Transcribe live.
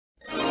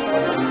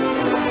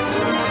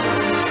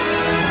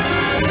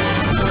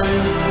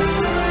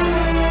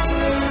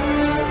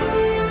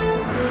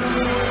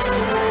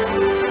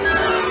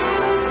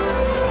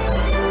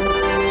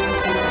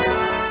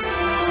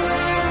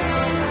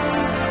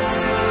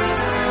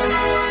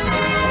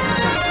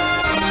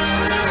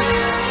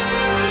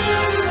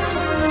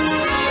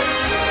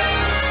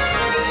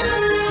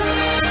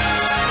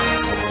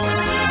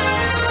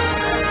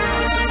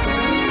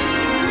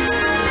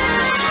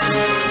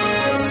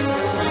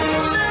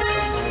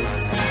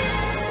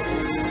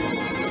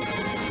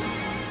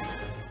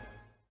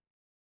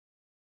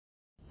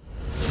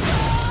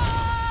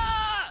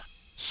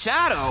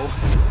Shadow?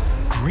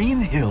 Green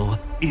Hill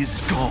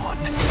is gone.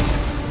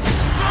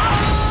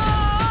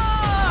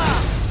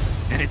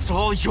 And it's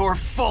all your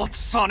fault,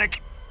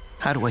 Sonic!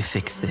 How do I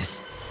fix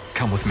this?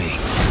 Come with me.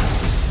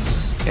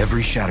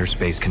 Every shatter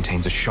space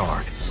contains a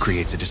shard,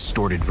 creates a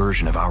distorted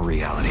version of our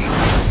reality.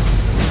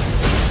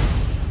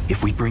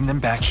 If we bring them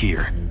back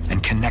here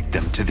and connect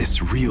them to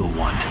this real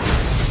one,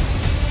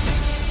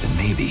 then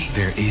maybe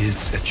there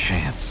is a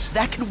chance.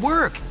 That could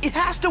work! It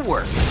has to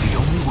work! The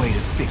only way to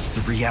fix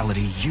the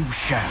reality you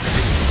shattered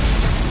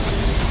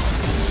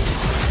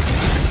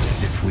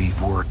is if we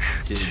work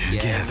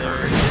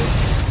together.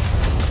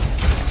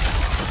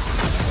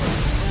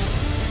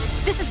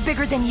 This is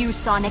bigger than you,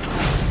 Sonic.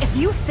 If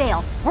you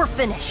fail, we're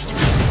finished.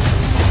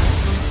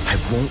 I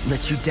won't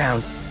let you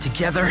down.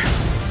 Together,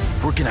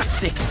 we're gonna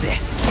fix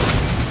this.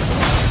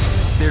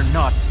 They're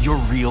not your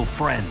real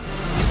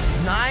friends.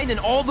 9 and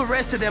all the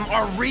rest of them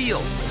are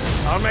real.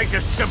 I'll make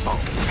this simple.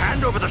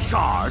 Hand over the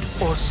shard,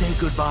 or say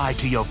goodbye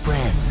to your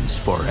friends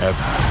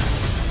forever.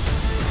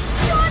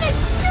 Sonic,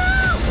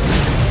 no!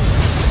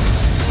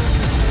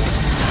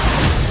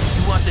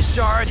 You want the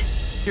shard?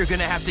 You're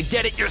gonna have to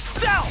get it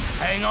yourself!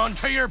 Hang on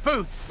to your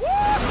boots.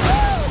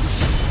 Woo-hoo!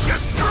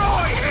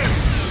 Destroy him!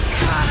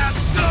 Gotta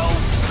go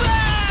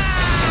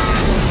back!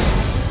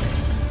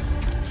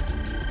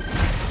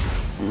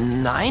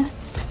 9?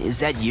 Is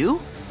that you?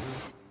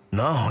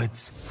 No,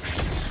 it's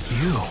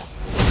you.